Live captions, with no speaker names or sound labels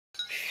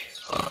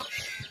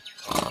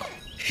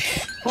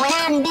Well, I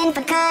haven't been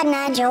for Cotton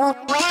Eye Joe. Well,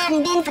 I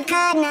haven't been for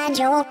Cotton Eye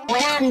Joe. Well,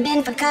 I haven't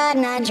been for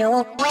Cotton Eye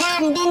Joe. Well, I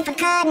haven't been for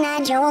Cotton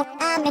Eye Joe.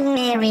 I've been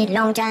married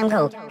long time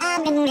ago.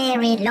 I've been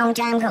married long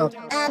time ago.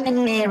 I've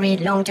been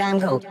married long time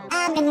ago.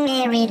 I've been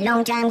married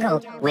long time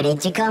ago. Where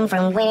did you come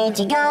from? Where did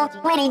you go?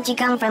 Where did you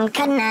come from,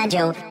 Cotton Eye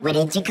Joe? Where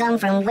did you come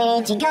from? Where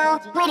did you go?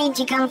 Where did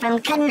you come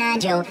from, Cotton Eye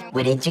Joe?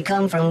 Where did you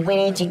come from?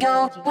 Where did you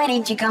go? Where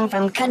did you come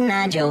from, Cotton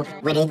Eye Joe?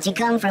 Where did you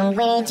come from?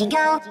 Where did you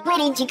go? Where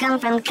did you come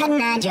from,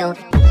 Cotton Eye Joe?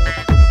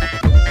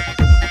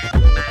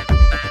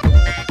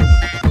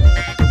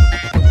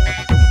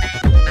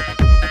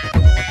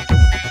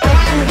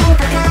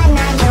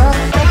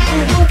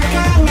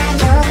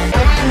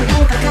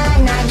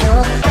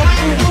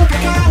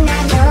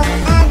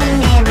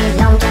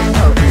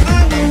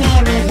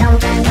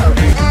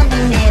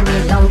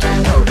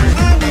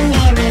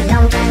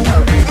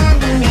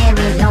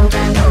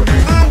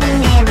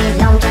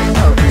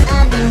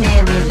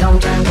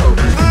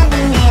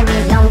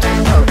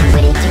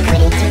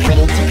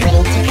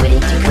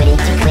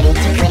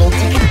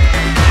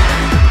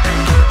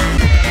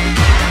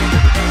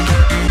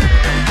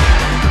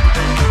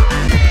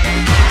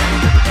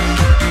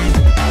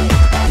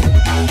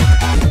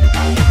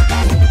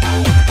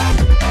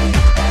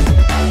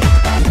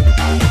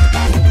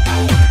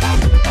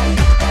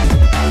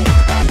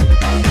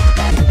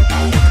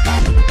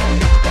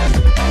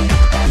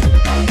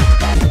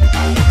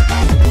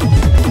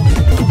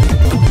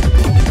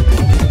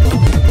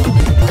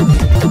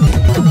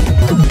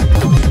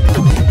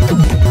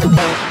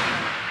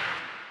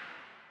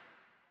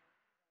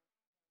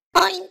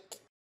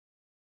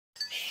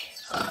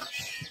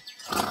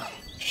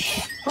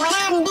 Well, I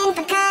haven't been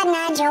for Cotton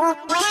Eye Joe.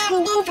 Well, I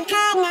haven't been for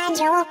Cotton Eye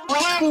Joe. Well,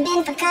 I haven't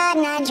been for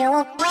Cotton Eye Joe.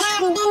 Well, I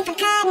haven't been for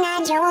Cotton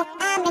Eye Joe.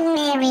 I've been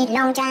married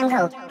long time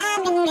ago.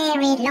 I've been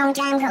married long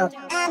time ago.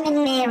 I've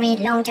been married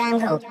long time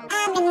ago.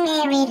 I've been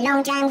married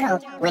long time ago.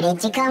 Where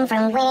did you come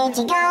from? Where did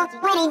you go?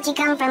 Where did you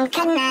come from,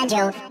 Cotton Eye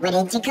Joe? Where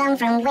did you come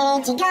from? Where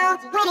did you go?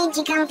 Where did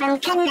you come from,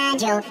 Cotton Eye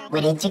Joe?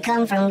 Where did you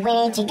come from?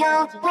 Where did you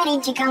go? Where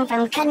did you come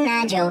from, Cotton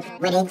Eye Joe?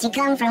 Where did you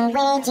come from?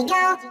 Where did you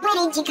go? Where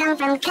did you come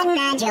from, Cotton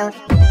Eye Joe?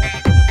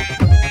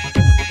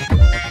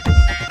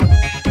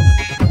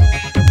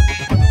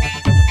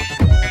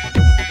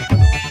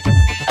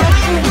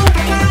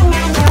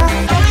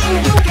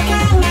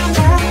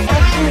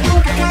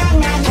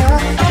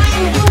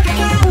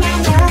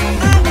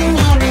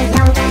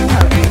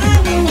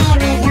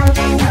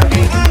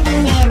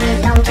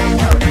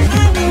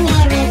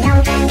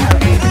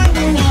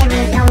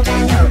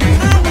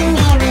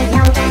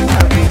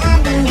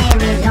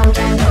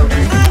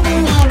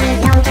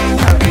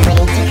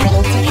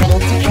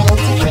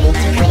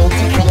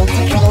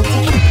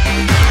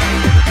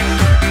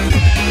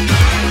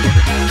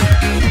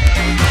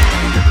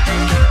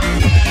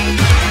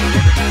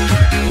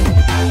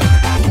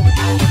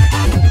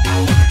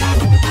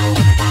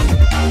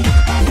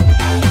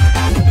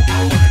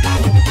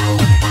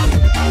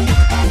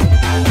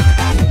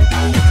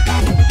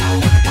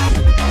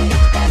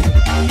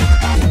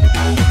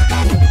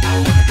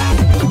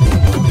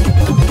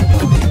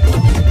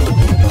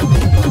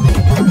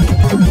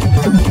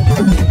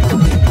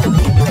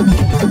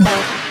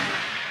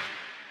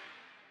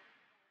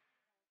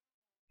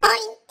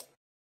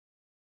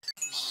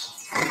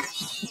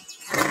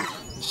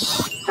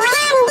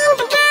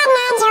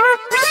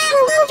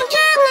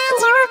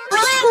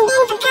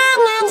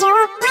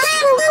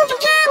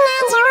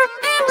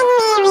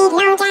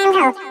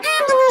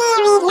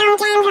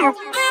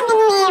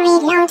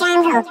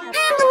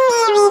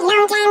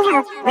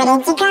 Where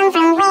did you come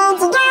from? Where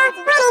did you go?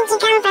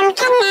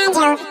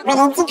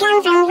 Where did you come from, Cotton Eye Joe? Where did you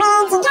come from? Where did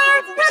you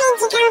go?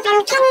 Where did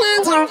you come from, Cotton Eye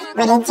Joe?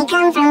 Where did you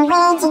come from?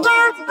 Where did you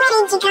go? Where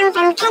did you come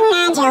from, Cotton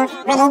Eye Joe?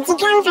 Where did you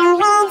come from?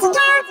 Where did you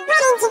go?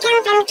 Where did you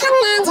come from,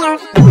 Cotton Eye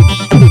Joe?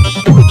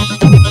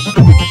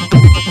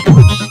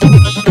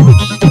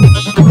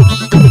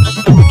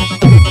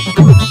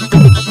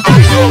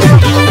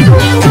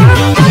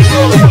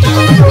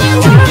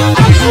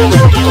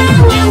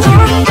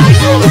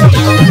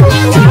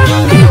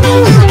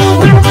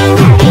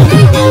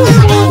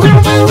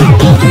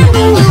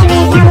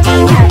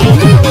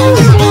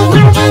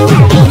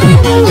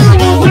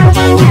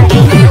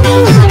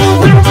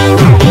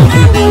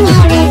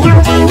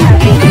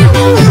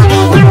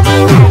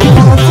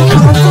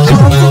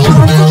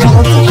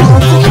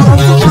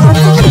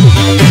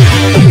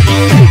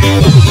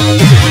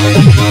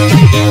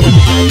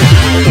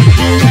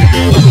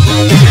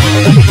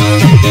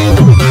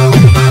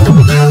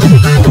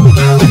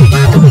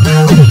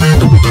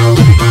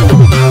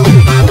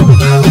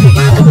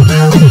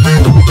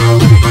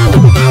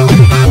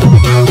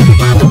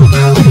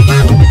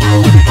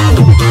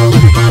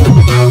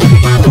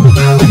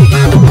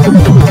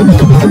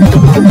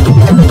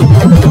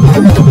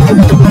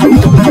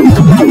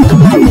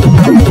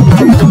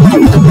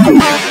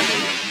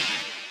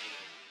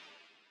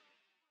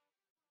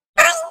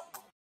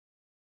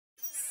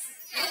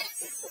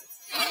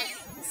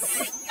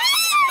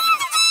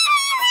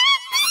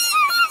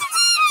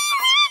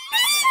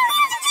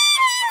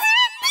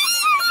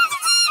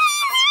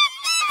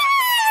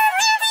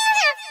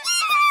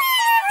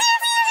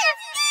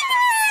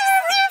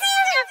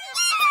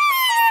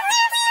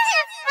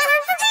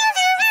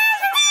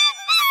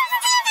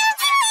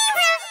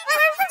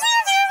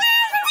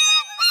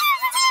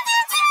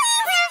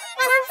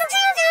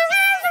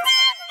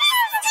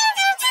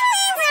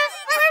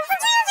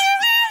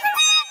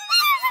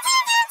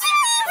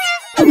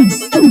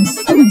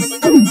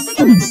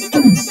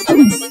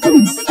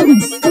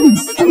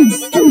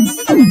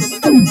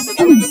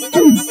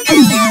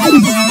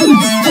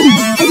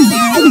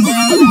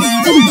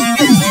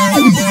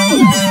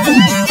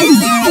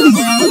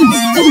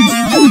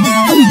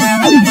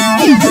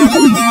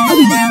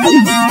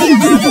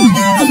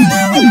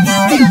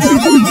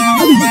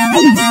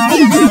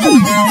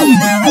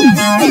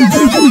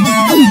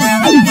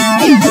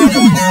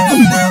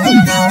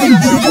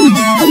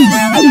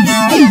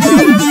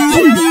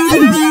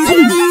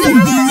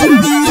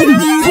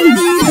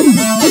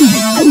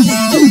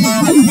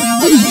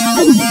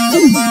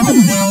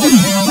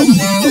 Bye.